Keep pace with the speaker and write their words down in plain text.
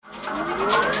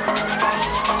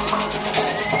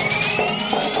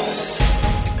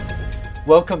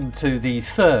Welcome to the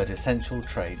third Essential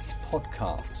Trades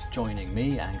podcast. Joining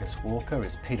me, Angus Walker,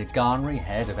 is Peter Garnery,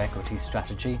 Head of Equity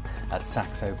Strategy at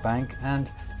Saxo Bank, and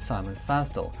Simon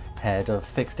Fasdall, Head of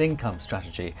Fixed Income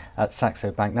Strategy at Saxo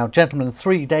Bank. Now, gentlemen,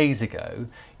 3 days ago,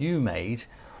 you made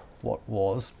what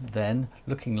was then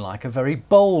looking like a very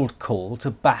bold call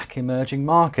to back emerging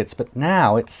markets. But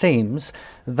now it seems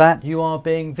that you are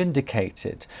being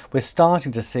vindicated. We're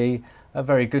starting to see a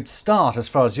very good start, as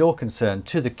far as you're concerned,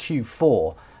 to the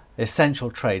Q4 Essential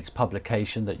Trades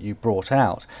publication that you brought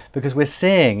out, because we're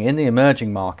seeing in the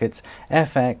emerging markets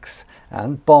FX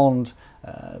and bond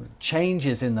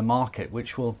changes in the market,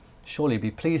 which will surely be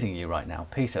pleasing you right now.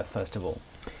 Peter, first of all.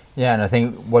 Yeah, and I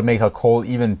think what makes our call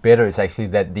even better is actually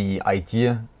that the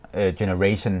idea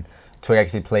generation took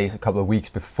actually place a couple of weeks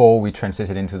before we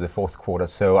transitioned into the fourth quarter.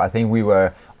 So I think we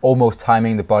were almost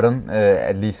timing the bottom,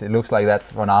 at least it looks like that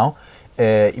for now.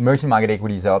 Emerging market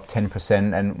equities are up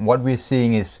 10%, and what we're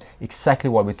seeing is exactly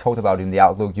what we talked about in the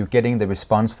outlook. You're getting the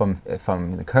response from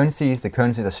the currencies. The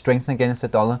currencies are strengthening against the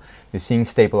dollar. You're seeing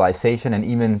stabilization, and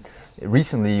even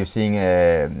recently you're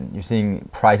seeing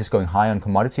prices going high on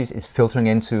commodities. It's filtering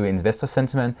into investor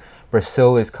sentiment.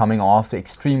 Brazil is coming off the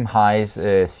extreme highs,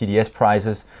 CDS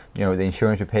prices. You know, the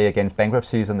insurance you pay against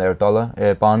bankruptcies on their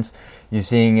dollar bonds. You're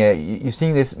seeing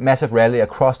this massive rally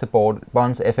across the board,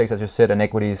 bonds, FX, as you said, and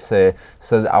equities.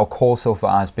 So our call so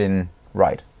far has been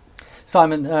right.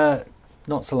 Simon,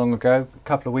 not so long ago, a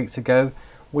couple of weeks ago,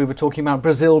 we were talking about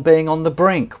Brazil being on the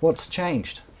brink. What's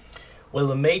changed? Well,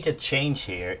 the major change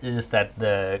here is that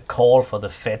the call for the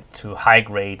Fed to hike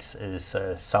rates is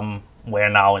somewhere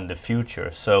now in the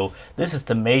future. So this is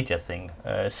the major thing.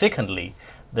 Secondly,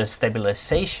 the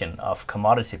stabilization of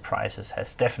commodity prices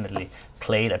has definitely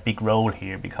played a big role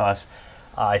here, because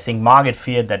I think market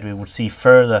feared that we would see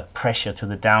further pressure to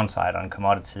the downside on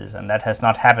commodities, and that has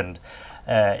not happened.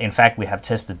 In fact, we have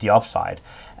tested the upside,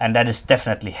 and that is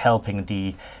definitely helping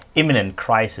the imminent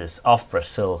crisis of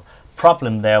Brazil.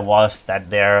 Problem there was that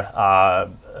their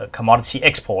commodity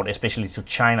export, especially to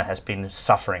China, has been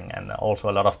suffering, and also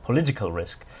a lot of political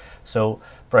risk. So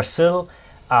Brazil,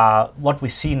 what we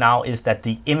see now is that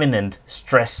the imminent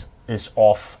stress is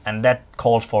off, and that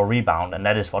calls for a rebound, and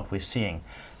that is what we're seeing.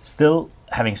 Still,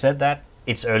 having said that,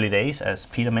 it's early days, as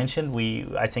Peter mentioned.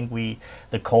 I think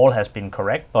the call has been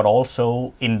correct, but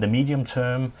also in the medium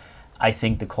term, I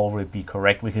think the call will be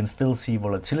correct. We can still see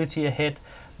volatility ahead,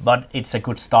 but it's a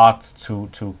good start to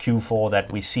Q4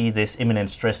 that we see this imminent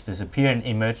stress disappear in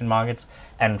emerging markets,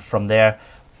 and from there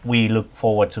we look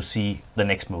forward to see the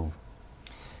next move.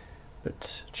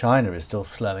 But China is still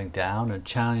slowing down, and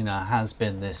China has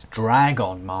been this drag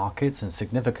on markets, and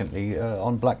significantly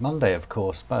on Black Monday, of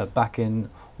course, back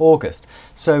in August.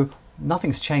 So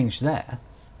nothing's changed there.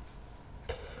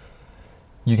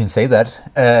 You can say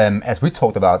that. As we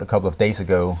talked about a couple of days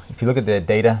ago, if you look at the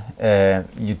data,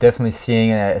 you're definitely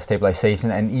seeing a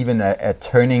stabilization and even a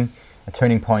turning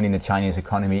point in the Chinese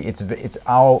economy. It's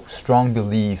our strong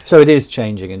belief. So it is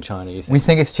changing in China, you think? We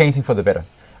think it's changing for the better.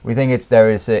 We think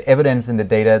there is evidence in the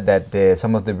data that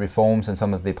some of the reforms and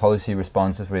some of the policy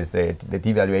responses with the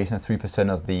devaluation of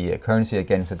 3% of the currency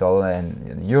against the dollar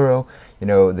and the euro, you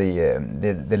know,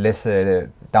 the less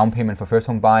down payment for first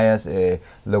home buyers,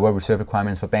 lower reserve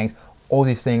requirements for banks, all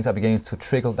these things are beginning to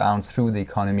trickle down through the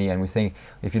economy. And we think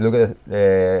if you look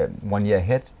at 1 year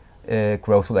ahead,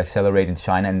 growth will accelerate in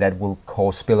China, and that will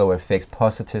cause spillover effects,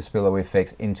 positive spillover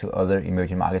effects into other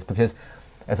emerging markets. Because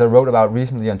as I wrote about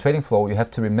recently on Trading Floor, you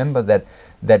have to remember that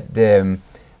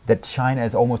China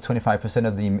is almost 25%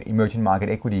 of the emerging market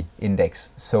equity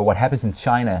index. So what happens in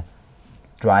China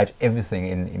drives everything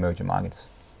in emerging markets.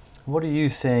 What are you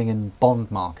seeing in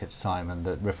bond markets, Simon,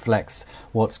 that reflects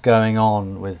what's going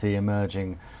on with the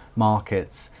emerging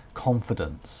markets'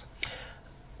 confidence?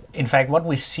 In fact, what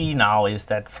we see now is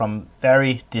that from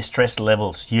very distressed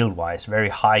levels, yield-wise, very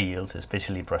high yields,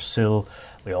 especially Brazil,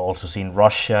 we have also seen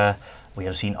Russia, we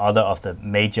have seen other of the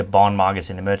major bond markets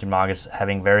in emerging markets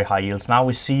having very high yields. Now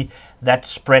we see that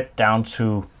spread down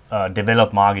to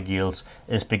developed market yields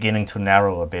is beginning to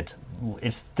narrow a bit.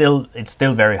 It's still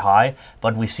very high,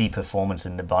 but we see performance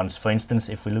in the bonds. For instance,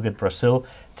 if we look at Brazil,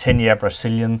 10-year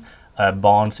Brazilian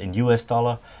bonds in US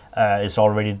dollar is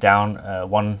already down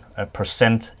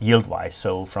 1% yield-wise,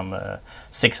 so from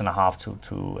 6.5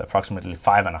 to approximately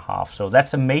 5.5. So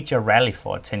that's a major rally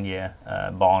for a 10-year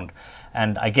bond.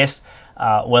 And I guess,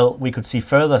 we could see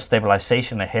further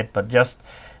stabilization ahead, but just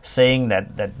saying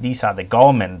that these are the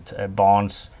government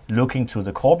bonds looking to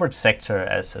the corporate sector,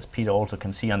 as Peter also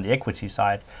can see on the equity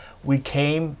side,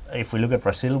 if we look at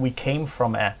Brazil, we came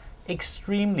from an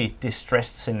extremely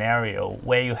distressed scenario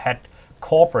where you had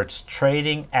corporates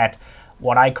trading at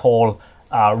what I call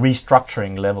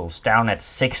restructuring levels, down at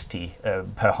 60 per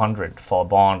 100 for a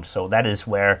bond. So that is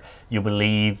where you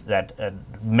believe that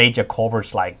major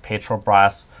corporates like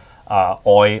Petrobras,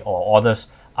 Oi or others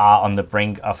are on the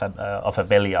brink of a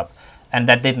belly up. And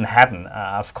that didn't happen.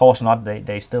 Of course not.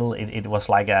 They still, it was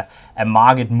like a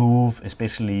market move,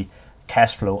 especially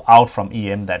cash flow out from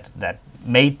EM that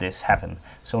made this happen.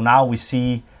 So now we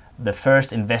see the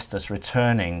first investors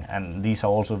returning, and these are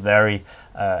also very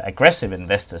aggressive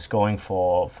investors going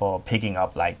for picking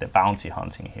up like the bounty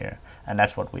hunting here. And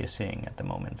that's what we're seeing at the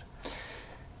moment.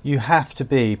 You have to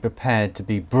be prepared to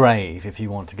be brave if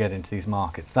you want to get into these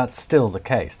markets. That's still the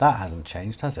case. That hasn't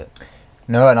changed, has it?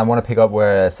 No, and I want to pick up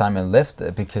where Simon left,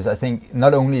 because I think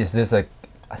not only is this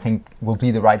will be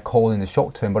the right call in the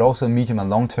short term, but also medium and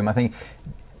long term. I think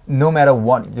no matter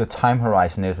what your time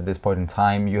horizon is at this point in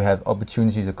time, you have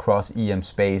opportunities across EM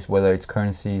space, whether it's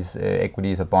currencies,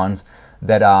 equities or bonds,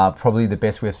 that are probably the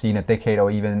best we have seen a decade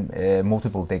or even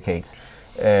multiple decades.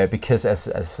 Because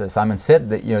as Simon said,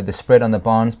 the spread on the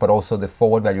bonds, but also the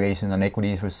forward valuation on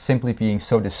equities was simply being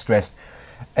so distressed.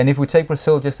 And if we take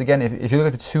Brazil, just again, if you look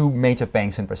at the two major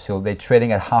banks in Brazil, they're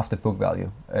trading at half the book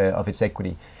value of its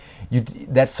equity.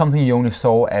 That's something you only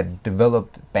saw at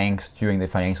developed banks during the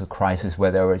financial crisis, where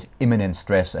there was imminent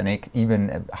stress and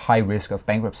even a high risk of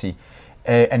bankruptcy.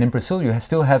 And in Brazil, you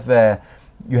still have a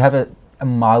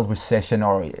mild recession,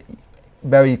 or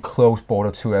very close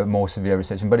border to a more severe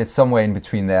recession, but it's somewhere in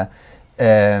between there.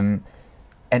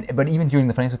 But even during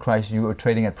the financial crisis, you were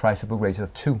trading at price-to-book ratios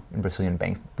of 2 in Brazilian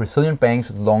banks. Brazilian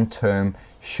banks, long-term,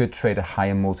 should trade at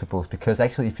higher multiples, because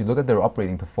actually, if you look at their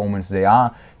operating performance, they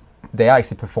are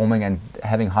actually performing and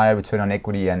having higher return on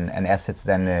equity and assets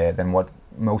than what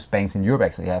most banks in Europe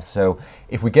actually have. So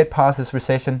if we get past this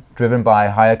recession, driven by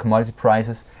higher commodity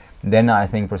prices, then I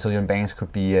think Brazilian banks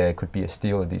could be a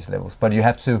steal at these levels. But you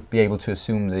have to be able to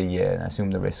assume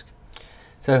the risk.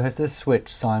 So has this switch,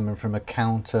 Simon, from a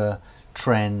counter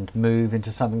trend move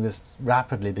into something that's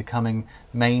rapidly becoming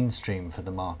mainstream for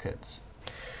the markets?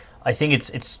 I think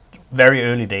it's very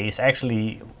early days.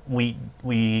 Actually,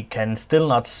 we can still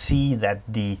not see that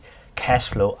the cash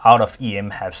flow out of EM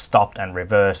have stopped and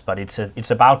reversed, but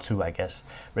it's about to, I guess.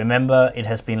 Remember, it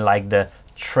has been like the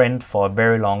trend for a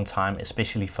very long time,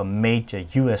 especially for major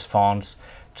US funds,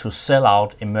 to sell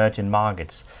out emerging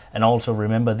markets. And also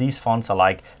remember, these funds are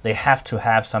like, they have to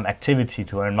have some activity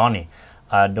to earn money.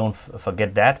 Don't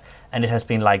forget that. And it has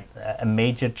been like a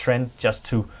major trend just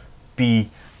to be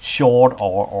short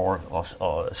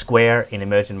or square in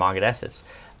emerging market assets.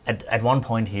 At one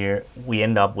point here, we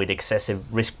end up with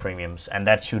excessive risk premiums, and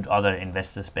that should other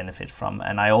investors benefit from.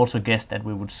 And I also guess that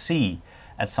we would see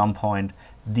at some point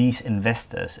these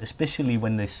investors, especially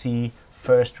when they see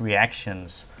first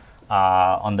reactions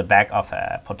on the back of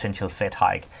a potential Fed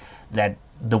hike, that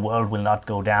the world will not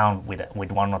go down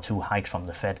with 1 or 2 hikes from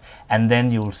the Fed. And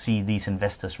then you'll see these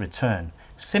investors return,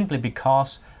 simply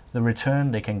because the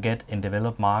return they can get in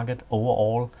developed market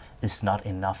overall is not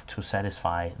enough to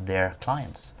satisfy their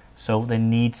clients. So they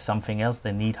need something else.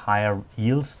 They need higher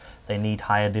yields. They need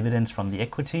higher dividends from the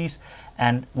equities.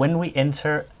 And when we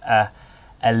enter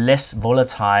a less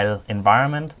volatile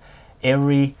environment,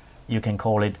 you can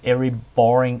call it every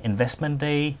boring investment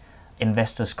day,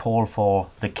 investors call for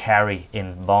the carry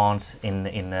in bonds,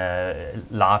 in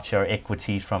larger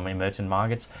equities from emerging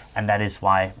markets, and that is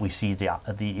why we see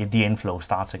the inflow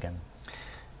starts again.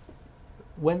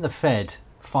 When the Fed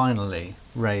finally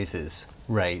raises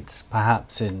rates,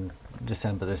 perhaps in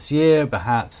December this year,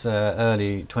 perhaps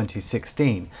early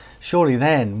 2016, surely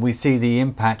then we see the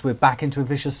impact. We're back into a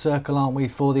vicious circle, aren't we,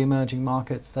 for the emerging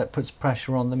markets? That puts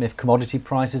pressure on them. If commodity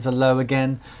prices are low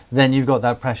again, then you've got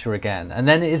that pressure again. And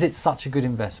then is it such a good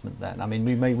investment then? I mean,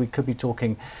 we could be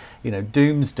talking,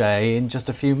 doomsday in just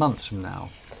a few months from now.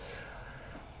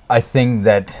 I think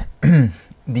that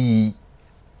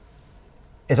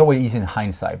it's always easy in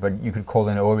hindsight, but you could call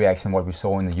it an overreaction what we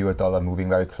saw in the euro dollar moving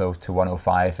very close to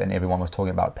 105, and everyone was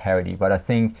talking about parity. But I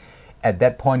think at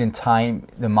that point in time,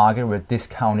 the market were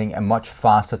discounting a much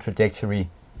faster trajectory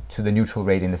to the neutral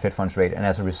rate in the Fed funds rate, and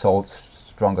as a result,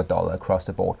 stronger dollar across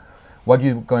the board. What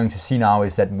you're going to see now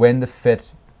is that when the Fed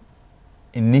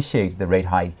initiates the rate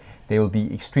hike, they will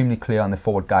be extremely clear on the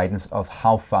forward guidance of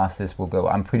how fast this will go.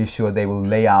 I'm pretty sure they will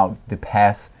lay out the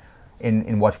path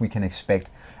in what we can expect.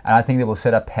 And I think they will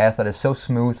set a path that is so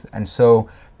smooth and so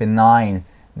benign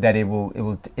that it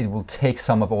will take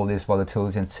some of all this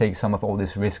volatility and take some of all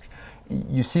this risk.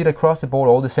 You see it across the board.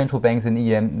 All the central banks in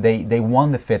EM, they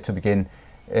want the Fed to begin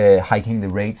hiking the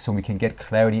rate so we can get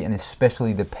clarity, and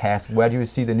especially the path. Where do you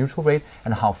see the neutral rate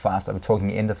and how fast? Are we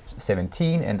talking end of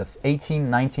 17, end of 18,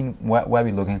 19? Where are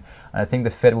we looking? And I think the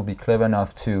Fed will be clever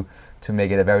enough to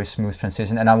make it a very smooth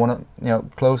transition. And I want to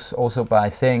close also by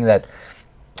saying that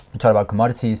we talk about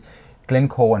commodities.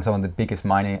 Glencore and some of the biggest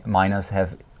miners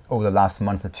have over the last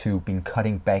month or two been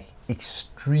cutting back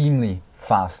extremely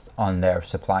fast on their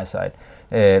supply side.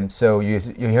 So you're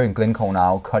hearing Glencore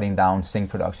now cutting down zinc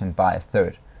production by a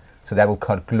third. So that will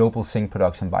cut global zinc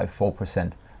production by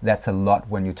 4%. That's a lot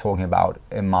when you're talking about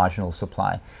a marginal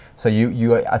supply. So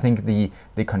I think the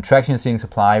contraction in zinc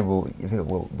supply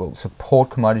will support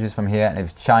commodities from here. And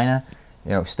if China,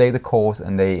 stay the course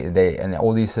and and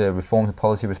all these reforms and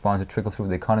policy responses trickle through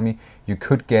the economy, you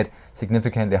could get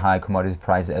significantly higher commodity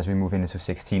prices as we move into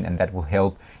 16, and that will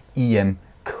help EM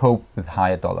cope with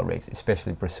higher dollar rates.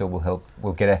 Especially Brazil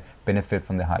will get a benefit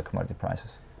from the higher commodity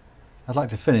prices. I'd like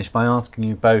to finish by asking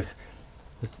you both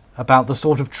about the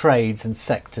sort of trades and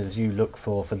sectors you look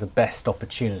for the best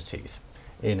opportunities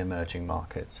in emerging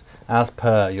markets, as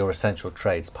per your Essential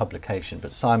Trades publication.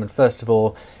 But Simon, first of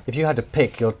all, if you had to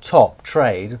pick your top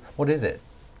trade, what is it?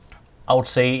 I would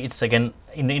say it's, again,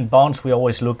 in bonds we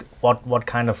always look what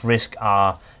kind of risk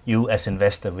are you as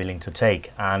investor willing to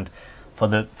take, and for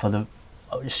the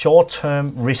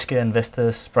short-term riskier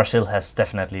investors, Brazil has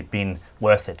definitely been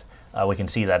worth it. We can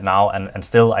see that now, and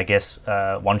still I guess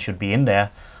one should be in there.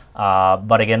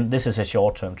 But again, this is a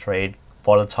short-term trade,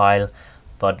 volatile,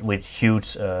 but with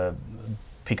huge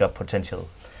pickup potential.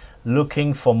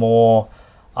 Looking for more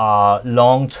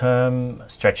long-term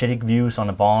strategic views on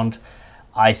a bond,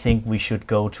 I think we should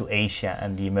go to Asia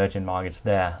and the emerging markets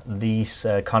there. These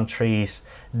countries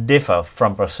differ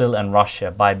from Brazil and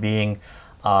Russia by being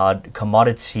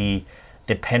commodity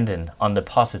dependent on the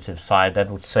positive side. That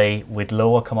would say with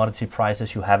lower commodity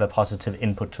prices you have a positive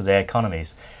input to their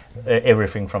economies,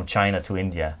 everything from China to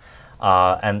India.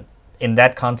 And in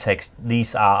that context,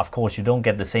 these are, of course, you don't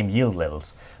get the same yield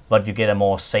levels, but you get a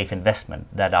more safe investment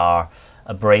that are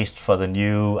braced for the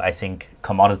new, I think,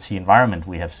 commodity environment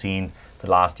we have seen the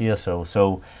last year or so.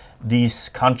 So these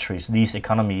countries, these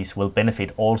economies will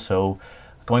benefit also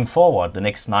going forward the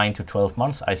next 9 to 12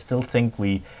 months. I still think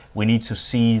we need to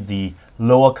see the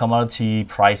lower commodity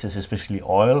prices, especially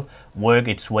oil, work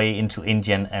its way into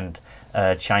Indian and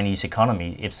Chinese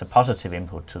economy. It's a positive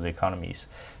input to the economies.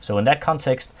 So in that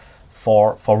context,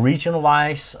 for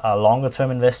regional-wise,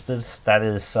 longer-term investors, that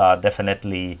is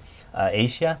definitely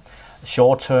Asia.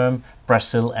 Short-term,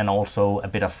 Brazil, and also a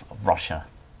bit of Russia.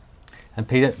 And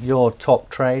Peter, your top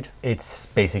trade? It's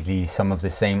basically some of the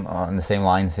same on the same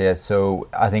lines here. So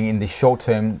I think in the short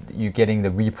term, you're getting the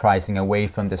repricing away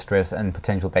from distress and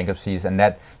potential bankruptcies, and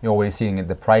that you're already seeing in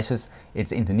the prices.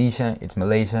 It's Indonesia, it's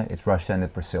Malaysia, it's Russia, and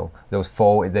it's Brazil. Those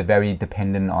four, they're very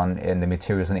dependent on the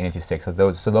materials and energy sector.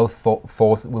 Those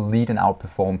four will lead and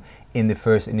outperform in the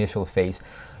first initial phase.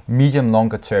 Medium,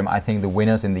 longer term, I think the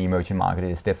winners in the emerging market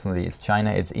is definitely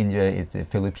China, it's India, it's the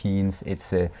Philippines, it's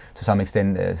to some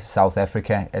extent South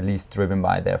Africa, at least driven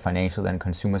by their financial and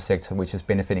consumer sector, which is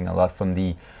benefiting a lot from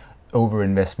the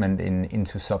overinvestment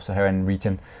into sub-Saharan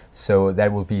region. So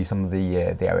that will be some of the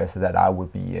areas that I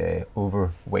would be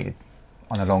overweighted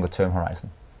on a longer term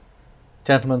horizon.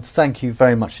 Gentlemen, thank you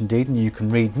very much indeed, and you can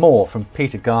read more from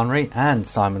Peter Garnry and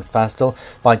Simon Fasdal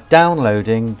by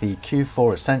downloading the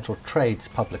Q4 Essential Trades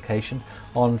publication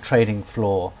on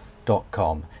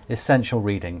tradingfloor.com. Essential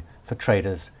reading for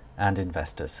traders and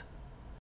investors.